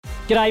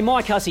G'day,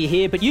 Mike Hussey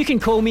here, but you can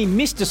call me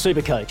Mr.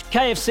 Supercoach.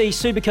 KFC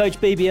Supercoach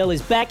BBL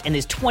is back and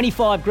there's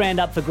 25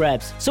 grand up for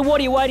grabs. So what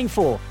are you waiting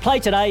for?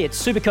 Play today at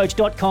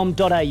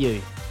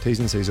supercoach.com.au. T's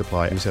and C's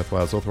apply. New South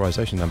Wales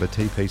authorisation number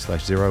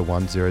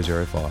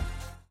TP/01005.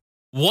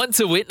 Want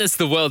to witness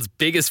the world's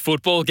biggest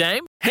football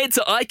game? Head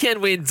to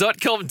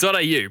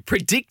iCanWin.com.au,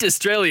 predict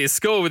Australia's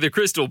score with a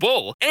crystal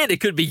ball, and it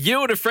could be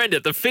you and a friend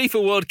at the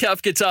FIFA World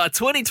Cup Qatar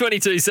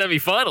 2022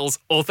 semi-finals,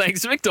 all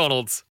thanks to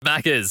McDonald's.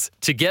 Maccas,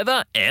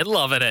 together and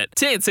loving it.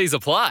 T&Cs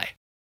apply.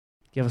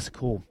 Give us a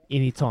call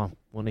anytime.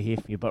 Want to hear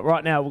from you. But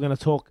right now we're going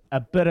to talk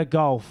a bit of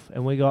golf,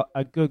 and we got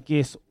a good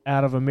guest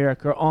out of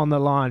America on the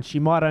line. She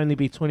might only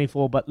be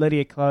 24, but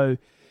Lydia Ko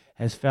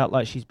has felt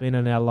like she's been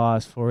in our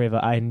lives forever.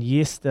 And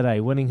yesterday,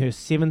 winning her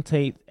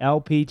 17th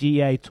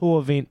LPGA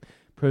Tour event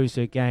proves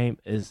her game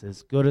is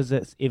as good as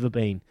it's ever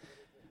been.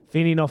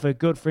 Fending off her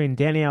good friend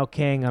Danielle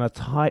Kang on a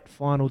tight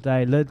final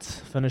day, Lids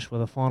finished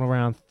with a final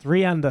round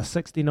 3 under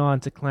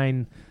 69 to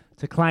claim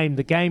the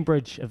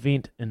Gamebridge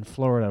event in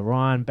Florida.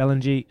 Ryan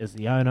Ballengee is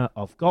the owner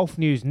of Golf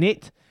News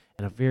Net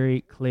and a very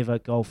clever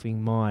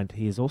golfing mind.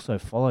 He is also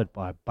followed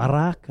by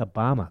Barack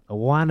Obama, the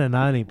one and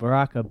only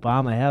Barack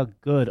Obama. How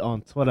good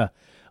on Twitter,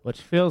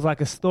 which feels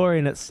like a story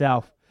in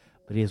itself.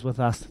 But he is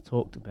with us to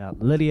talk about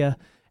Lydia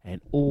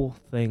and all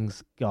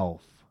things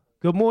golf.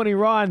 Good morning,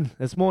 Ryan.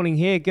 This morning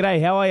here.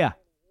 G'day, how are you?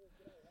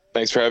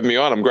 Thanks for having me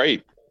on. I'm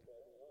great.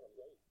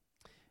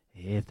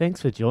 Yeah,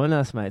 thanks for joining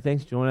us, mate.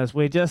 Thanks for joining us.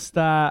 We're just,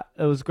 it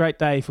was a great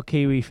day for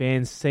Kiwi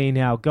fans seeing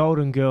our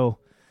golden girl,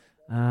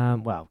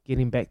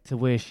 getting back to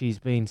where she's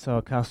been so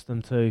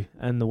accustomed to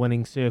in the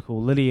winning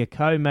circle. Lydia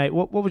Ko, mate,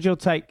 what was your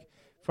take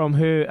from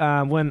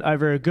her win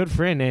over a good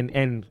friend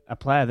and a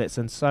player that's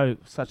in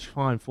such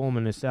fine form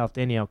in herself,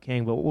 Danielle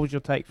Kang? But what was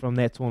your take from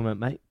that tournament,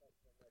 mate?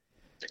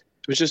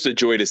 It was just a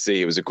joy to see.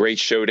 It was a great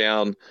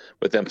showdown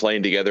with them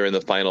playing together in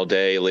the final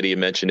day. Lydia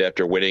mentioned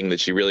after winning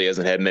that she really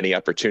hasn't had many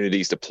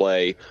opportunities to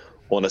play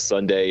on a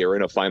Sunday or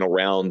in a final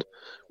round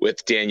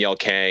with Danielle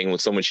Kang,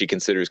 with someone she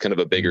considers kind of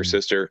a bigger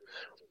sister.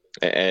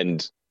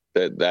 And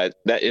that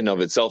in and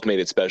of itself made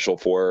it special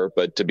for her.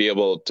 But to be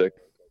able to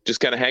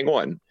just kind of hang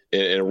on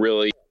and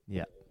really...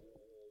 Yeah.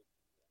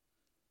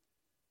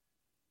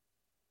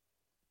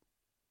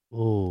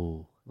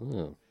 Oh.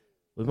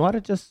 We might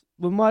have just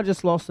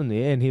lost him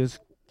there, and he was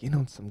getting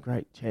on some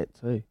great chat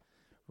too.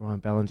 Ryan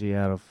Ballengee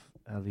out of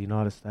the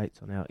United States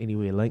on our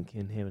Anywhere link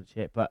and having a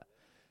chat. But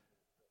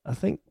I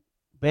think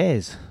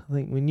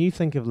when you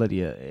think of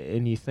Lydia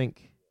and you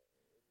think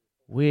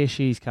where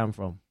she's come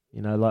from,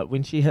 you know, like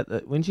when she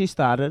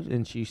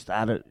started,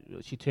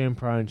 she turned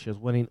pro and she was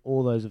winning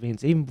all those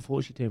events. Even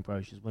before she turned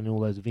pro, she was winning all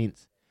those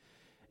events,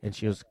 and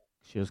she was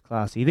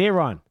classy. There,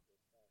 Ryan?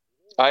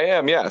 I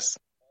am, yes.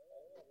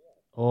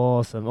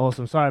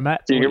 Awesome. Sorry,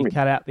 Matt. You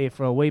cut out there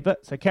for a wee bit,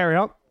 so carry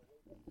on.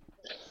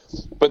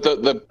 But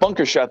the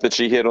bunker shot that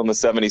she hit on the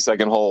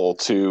 72nd hole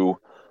to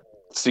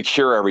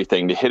secure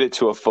everything, to hit it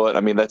to a foot, I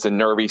mean, that's a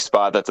nervy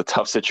spot. That's a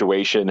tough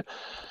situation.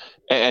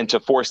 And to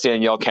force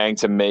Danielle Kang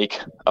to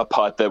make a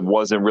putt that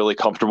wasn't really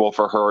comfortable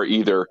for her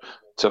either,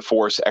 to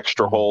force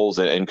extra holes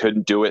and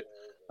couldn't do it.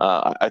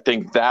 I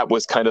think that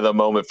was kind of the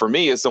moment for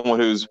me as someone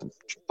who's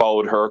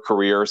followed her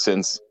career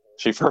since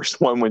she first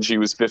won when she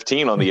was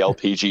 15 on the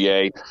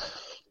LPGA,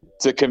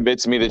 to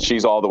convince me that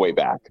she's all the way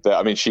back.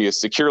 I mean, she is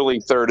securely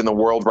third in the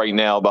world right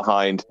now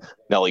behind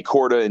Nelly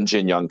Korda and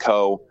Jin Young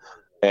Ko.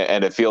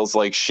 And it feels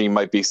like she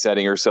might be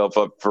setting herself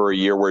up for a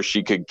year where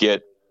she could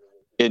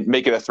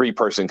make it a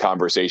 3-person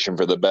conversation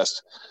for the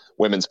best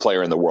women's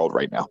player in the world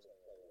right now.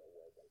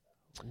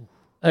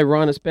 Hey,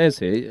 Ryan, it's Baz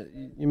here.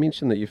 You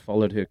mentioned that you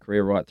followed her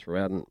career right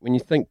throughout. And when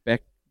you think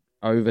back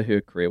over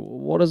her career,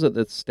 what is it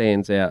that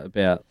stands out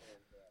about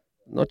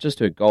not just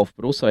her golf,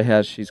 but also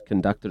how she's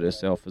conducted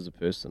herself as a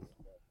person?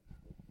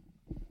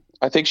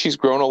 I think she's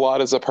grown a lot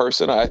as a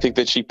person. I think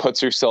that she puts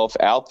herself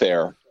out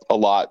there a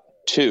lot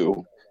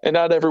too. And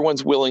not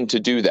everyone's willing to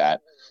do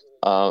that.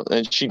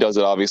 And she does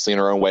it obviously in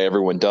her own way.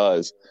 Everyone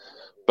does.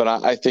 But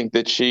I think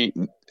that she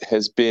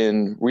has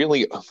been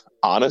really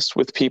honest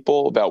with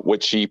people about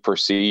what she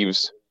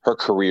perceives her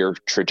career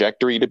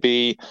trajectory to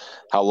be,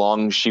 how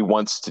long she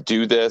wants to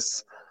do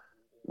this,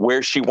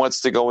 where she wants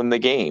to go in the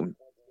game.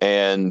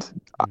 And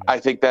I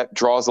think that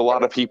draws a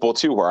lot of people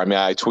to her. I mean,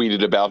 I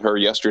tweeted about her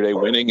yesterday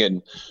winning,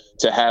 and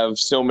to have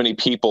so many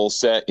people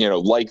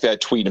like that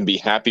tweet and be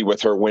happy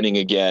with her winning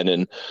again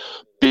and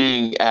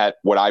being at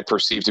what I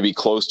perceive to be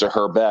close to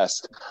her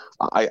best,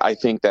 I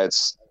think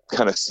that's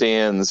kind of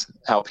stands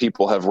how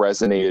people have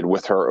resonated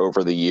with her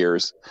over the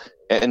years.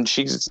 And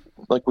she's,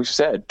 like we've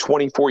said,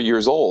 24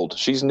 years old.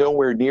 She's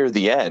nowhere near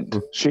the end.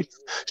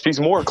 She's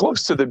more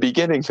close to the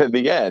beginning than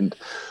the end.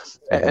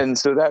 And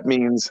so that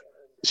means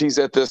she's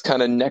at this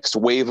kind of next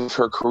wave of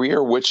her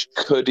career, which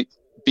could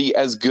be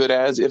as good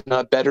as, if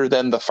not better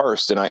than, the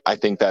first. And I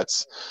think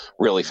that's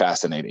really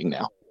fascinating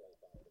now.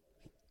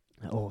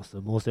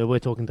 Awesome. Also, we're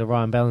talking to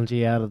Ryan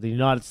Ballengee out of the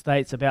United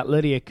States about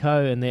Lydia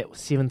Ko and that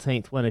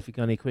 17th win. If you've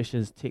got any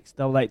questions, text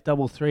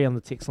 8833 on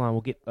the text line.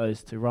 We'll get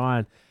those to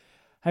Ryan.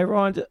 Hey,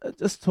 Ryan,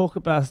 just talk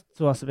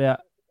to us about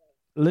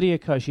Lydia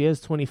Ko, she is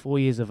 24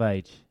 years of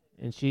age,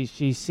 and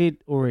she said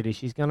already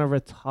she's going to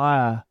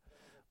retire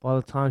by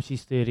the time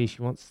she's 30.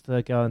 She wants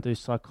to go and do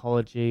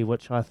psychology,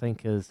 which I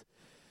think is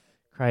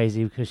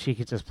crazy because she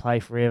could just play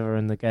forever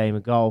in the game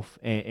of golf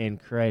and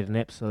create an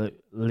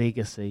absolute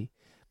legacy.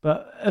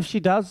 But if she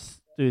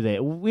does do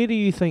that, where do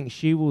you think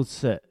she will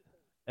sit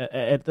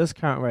at this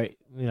current rate?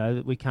 You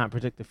know, we can't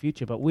predict the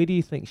future, but where do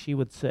you think she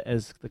would sit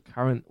as the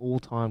current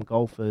all-time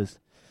golfers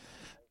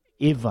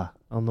ever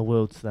on the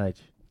world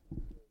stage?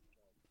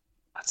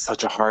 That's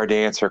such a hard to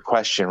answer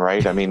question,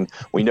 right? I mean,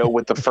 we know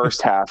with the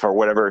first half or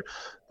whatever,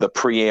 the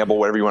preamble,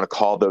 whatever you want to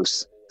call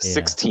those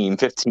 16,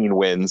 15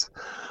 wins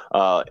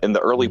in the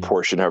early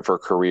portion of her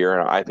career.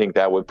 And I think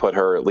that would put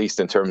her, at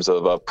least in terms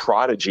of a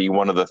prodigy,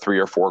 one of the 3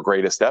 or 4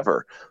 greatest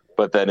ever.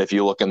 But then if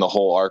you look in the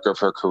whole arc of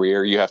her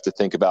career, you have to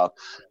think about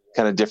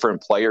kind of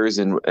different players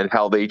and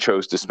how they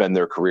chose to spend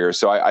their career.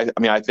 So I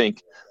mean, I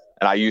think,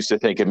 and I used to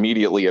think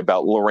immediately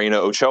about Lorena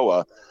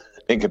Ochoa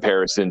in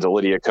comparison to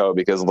Lydia Ko,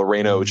 because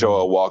Lorena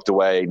Ochoa walked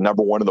away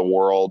number 1 in the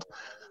world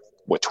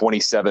with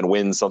 27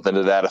 wins, something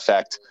to that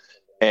effect,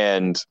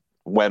 and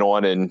went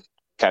on and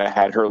kind of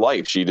had her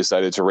life. She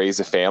decided to raise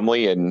a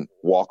family and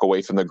walk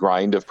away from the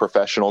grind of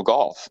professional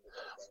golf.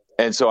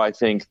 And so I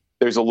think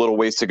there's a little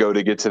ways to go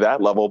to get to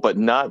that level, but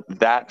not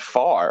that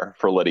far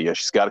for Lydia.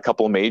 She's got a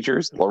couple of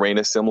majors.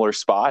 Lorena, similar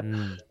spot.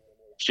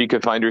 She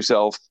could find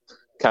herself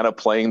kind of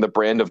playing the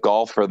brand of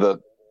golf for the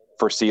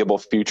foreseeable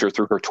future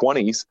through her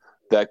 20s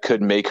that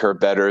could make her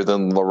better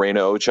than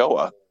Lorena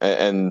Ochoa.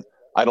 And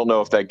I don't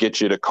know if that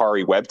gets you to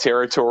Kari Webb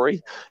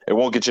territory. It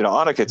won't get you to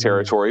Annika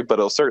territory, but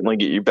it'll certainly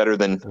get you better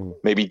than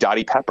maybe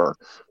Dottie Pepper.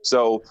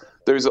 So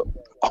there's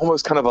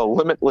almost kind of a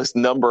limitless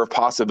number of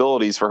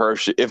possibilities for her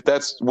if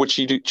that's what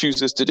she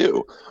chooses to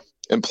do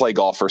and play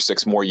golf for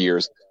 6 more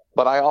years.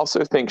 But I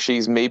also think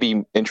she's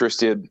maybe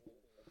interested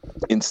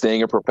in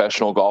staying a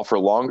professional golfer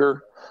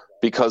longer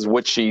because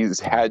what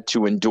she's had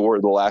to endure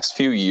the last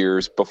few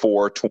years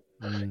before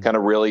kind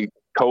of really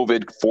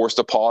COVID forced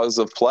a pause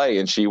of play,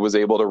 and she was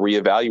able to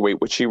reevaluate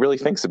what she really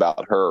thinks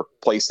about her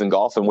place in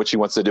golf and what she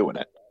wants to do in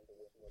it.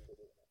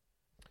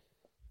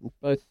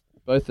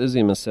 Both Izzy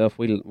and myself,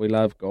 we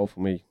love golf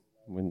and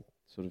we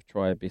sort of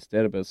try our best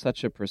at it, but it's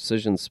such a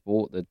precision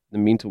sport that the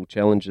mental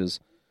challenges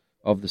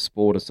of the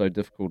sport are so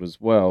difficult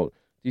as well.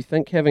 Do you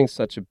think having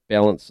such a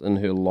balance in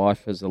her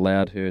life has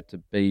allowed her to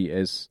be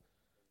as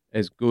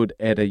good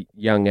at a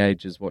young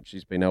age as what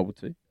she's been able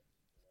to?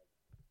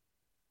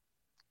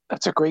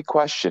 That's a great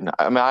question.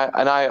 I mean,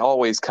 I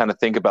always kind of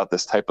think about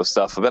this type of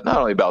stuff, but not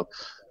only about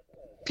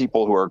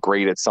people who are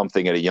great at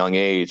something at a young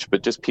age,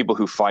 but just people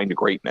who find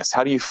greatness.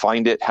 How do you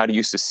find it? How do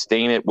you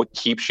sustain it? What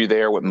keeps you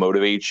there? What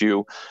motivates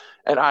you?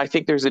 And I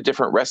think there's a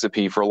different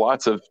recipe for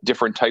lots of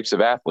different types of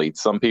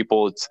athletes. Some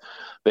people,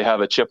 they have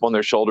a chip on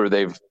their shoulder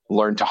they've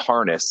learned to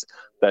harness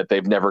that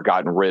they've never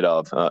gotten rid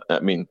of. I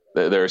mean,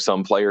 there are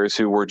some players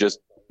who were just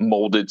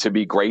molded to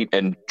be great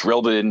and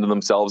drilled it into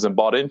themselves and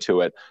bought into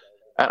it.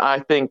 And I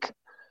think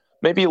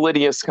maybe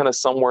Lydia's kind of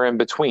somewhere in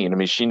between. I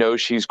mean, she knows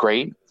she's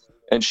great,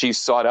 and she's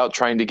sought out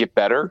trying to get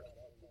better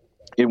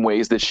in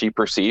ways that she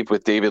perceived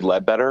with David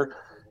Ledbetter,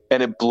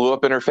 and it blew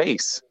up in her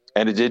face,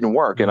 and it didn't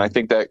work. And I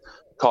think that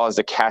caused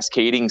a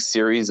cascading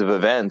series of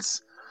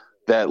events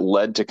that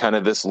led to kind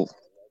of this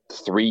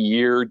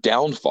 3-year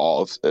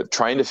downfall of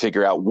trying to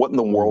figure out what in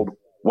the world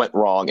went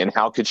wrong and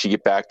how could she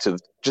get back to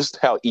just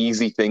how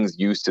easy things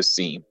used to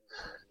seem.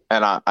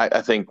 And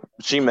I think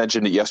she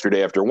mentioned it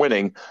yesterday after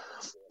winning,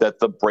 that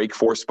the break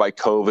forced by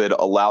COVID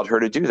allowed her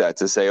to do that,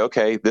 to say,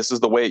 okay, this is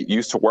the way it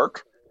used to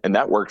work, and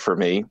that worked for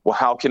me. Well,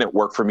 how can it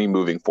work for me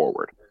moving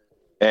forward?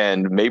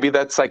 And maybe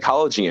that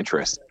psychology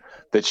interest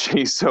that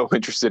she's so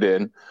interested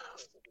in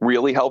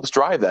really helps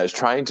drive that, is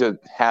trying to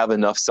have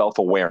enough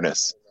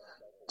self-awareness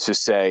to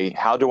say,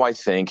 how do I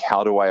think,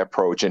 how do I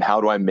approach, and how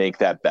do I make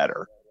that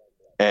better?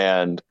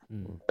 And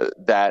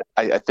that,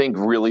 I think,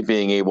 really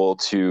being able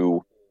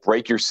to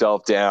break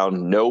yourself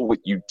down, know what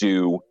you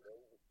do,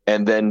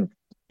 and then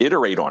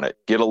iterate on it,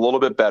 get a little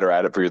bit better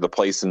at it for the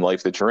place in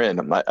life that you're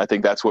in. I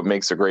think that's what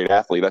makes a great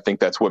athlete. I think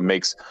that's what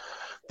makes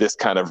this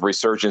kind of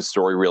resurgence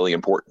story really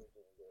important.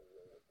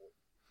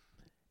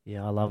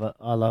 Yeah, I love it.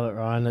 I love it,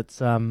 Ryan. It's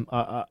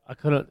I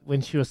couldn't, when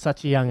she was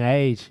such a young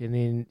age, and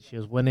then she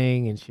was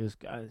winning, and she was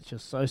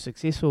so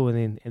successful,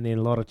 and then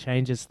a lot of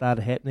changes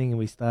started happening, and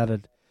we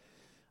started.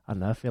 I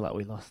don't know, I feel like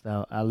we lost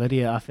our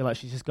Lydia. I feel like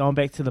she's just gone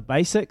back to the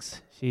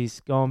basics. She's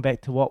gone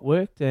back to what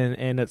worked,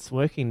 and it's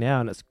working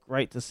now, and it's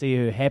great to see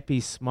her happy,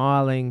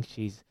 smiling.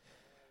 She's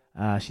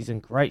in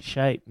great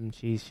shape, and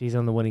she's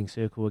on the winning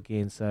circle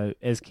again. So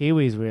as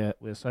Kiwis,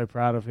 we're so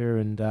proud of her,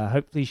 and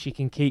hopefully she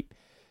can keep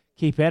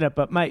at it.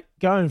 But mate,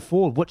 going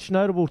forward, which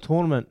notable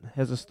tournament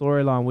has a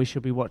storyline we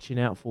should be watching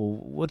out for?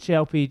 Which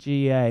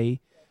LPGA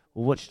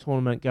or which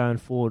tournament going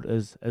forward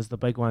is the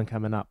big one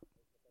coming up?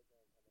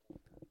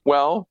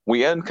 Well,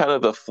 we end kind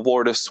of the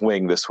Florida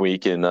swing this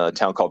week in a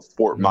town called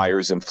Fort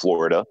Myers in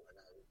Florida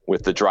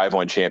with the Drive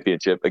On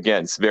Championship.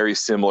 Again, it's a very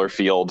similar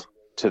field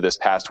to this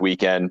past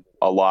weekend.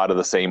 A lot of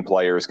the same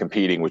players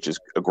competing, which is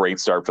a great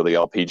start for the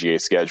LPGA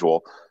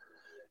schedule.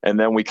 And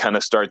then we kind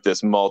of start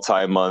this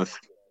multi-month,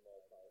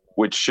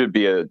 which should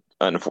be if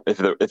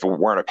it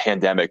weren't a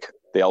pandemic,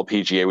 the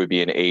LPGA would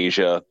be in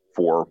Asia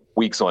for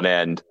weeks on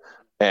end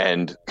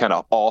and kind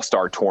of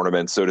all-star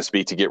tournaments, so to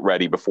speak, to get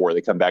ready before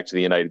they come back to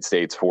the United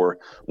States for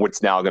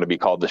what's now going to be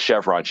called the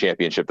Chevron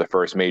Championship, the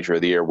first major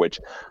of the year, which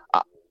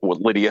what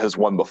Lydia has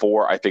won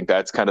before. I think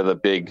that's kind of the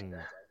big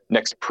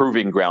next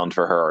proving ground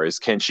for her is,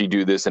 can she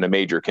do this in a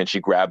major? Can she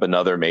grab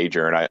another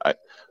major? And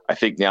I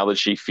think now that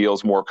she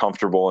feels more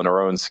comfortable in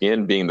her own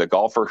skin, being the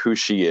golfer who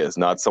she is,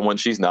 not someone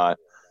she's not,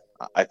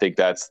 I think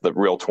that's the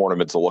real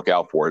tournament to look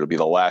out for. It'll be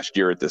the last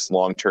year at this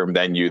long-term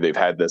venue. They've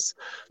had this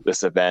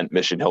event,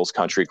 Mission Hills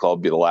Country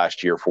Club, be the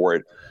last year for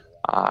it.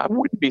 I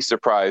wouldn't be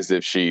surprised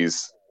if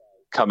she's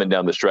coming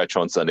down the stretch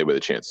on Sunday with a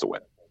chance to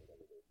win.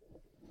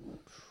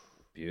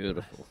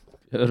 Beautiful.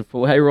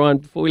 Beautiful. Hey, Ryan,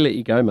 before we let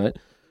you go, mate,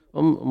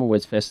 I'm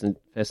always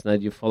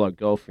fascinated. You've followed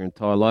golf your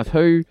entire life.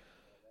 Who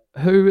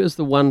is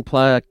the one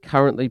player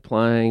currently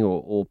playing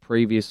or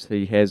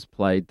previously has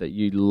played that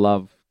you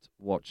loved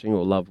watching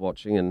or love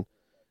watching,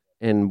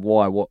 and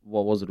why? What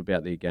was it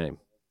about their game?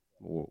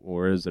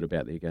 Or is it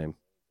about their game?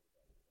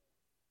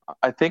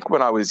 I think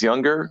when I was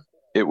younger,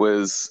 it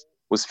was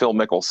Phil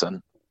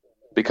Mickelson,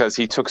 because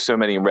he took so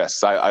many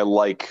risks. I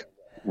like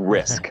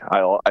risk.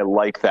 I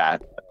like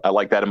that. I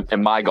like that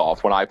in my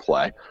golf when I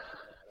play.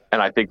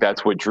 And I think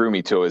that's what drew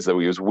me to, is that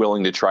he was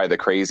willing to try the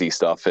crazy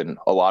stuff. And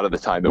a lot of the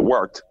time it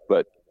worked,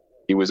 but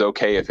he was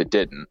okay if it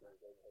didn't.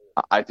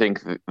 I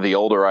think the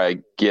older I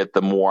get,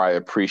 the more I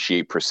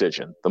appreciate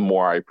precision, the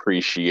more I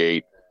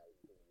appreciate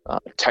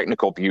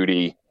technical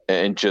beauty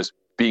and just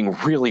being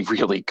really,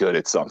 really good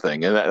at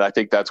something. And I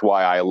think that's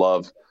why I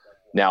love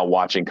now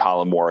watching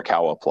Colin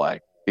Morikawa play.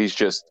 He's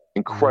just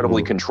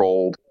incredibly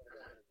controlled.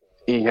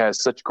 He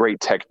has such great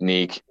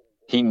technique.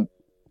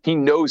 He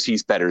knows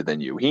he's better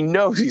than you. He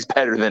knows he's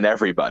better than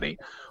everybody,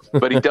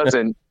 but he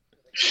doesn't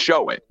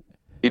show it.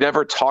 He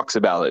never talks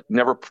about it,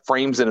 never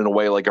frames it in a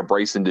way like a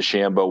Bryson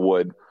DeChambeau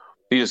would.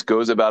 He just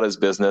goes about his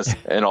business,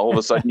 and all of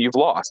a sudden you've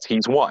lost.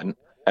 He's won.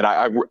 And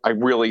I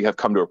really have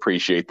come to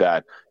appreciate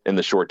that in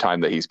the short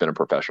time that he's been a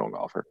professional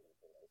golfer.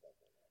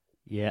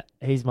 Yeah,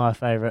 he's my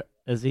favourite.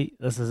 Izzy,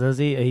 this is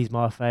Izzy. He's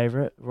my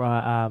favourite.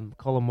 Right,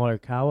 Colin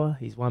Morikawa.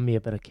 He's won me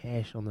a bit of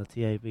cash on the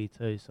TAB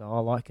too, so I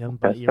like him.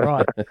 But you're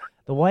right,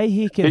 the way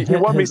he can. He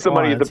won me some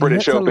money at the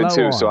British Open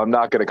too, so I'm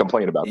not going to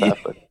complain about that.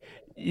 But.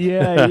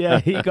 Yeah,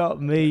 he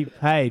got me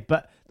paid.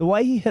 But the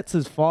way he hits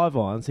his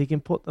 5-irons, he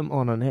can put them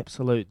on an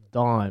absolute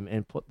dime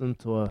and put them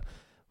to a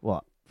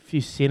few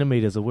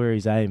centimetres of where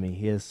he's aiming.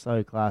 He is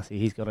so classy.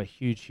 He's got a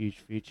huge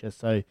future.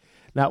 So,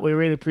 we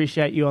really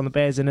appreciate you on the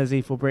Baz and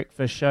Izzy for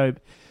Breakfast show.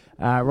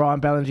 Ryan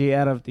Ballinger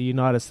out of the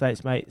United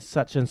States, mate.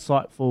 Such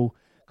insightful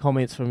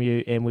comments from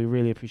you, and we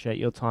really appreciate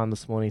your time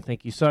this morning.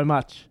 Thank you so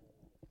much.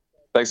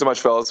 Thanks so much,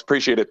 fellas.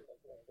 Appreciate it.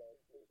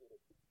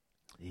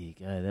 There you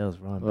go. That was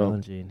Ryan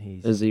Ballinger, and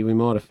he's Izzy. We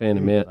might have found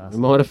a man. We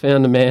might have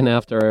found a man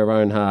after our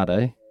own heart,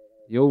 eh?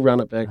 You'll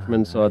run it back from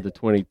inside the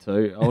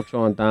 22. I'll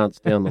try and dance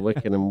down the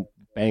wicket and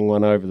bang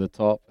one over the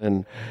top.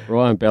 And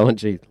Ryan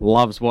Ballinger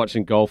loves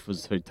watching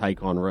golfers who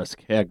take on risk.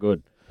 How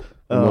good.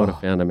 We might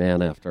have found a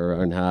man after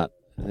our own heart.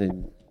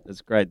 And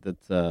it's great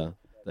that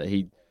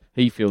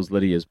he feels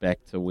Lydia's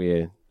back to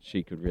where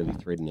she could really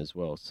threaten as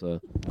well. So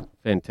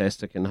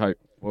fantastic, and hope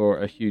for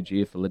a huge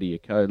year for Lydia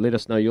Ko. Let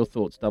us know your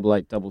thoughts,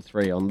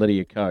 8833 on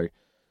Lydia Ko.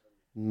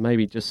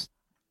 Maybe just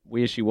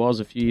where she was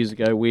a few years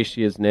ago, where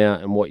she is now,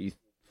 and what you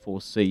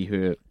foresee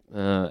her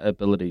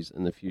abilities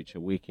in the future.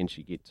 Where can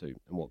she get to, and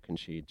what can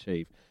she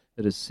achieve?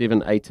 It is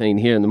 7:18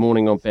 here in the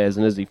morning on Baz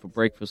and Izzy for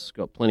breakfast.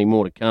 Got plenty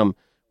more to come.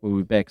 We'll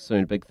be back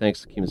soon. Big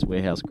thanks to Chemist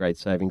Warehouse. Great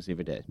savings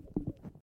every day.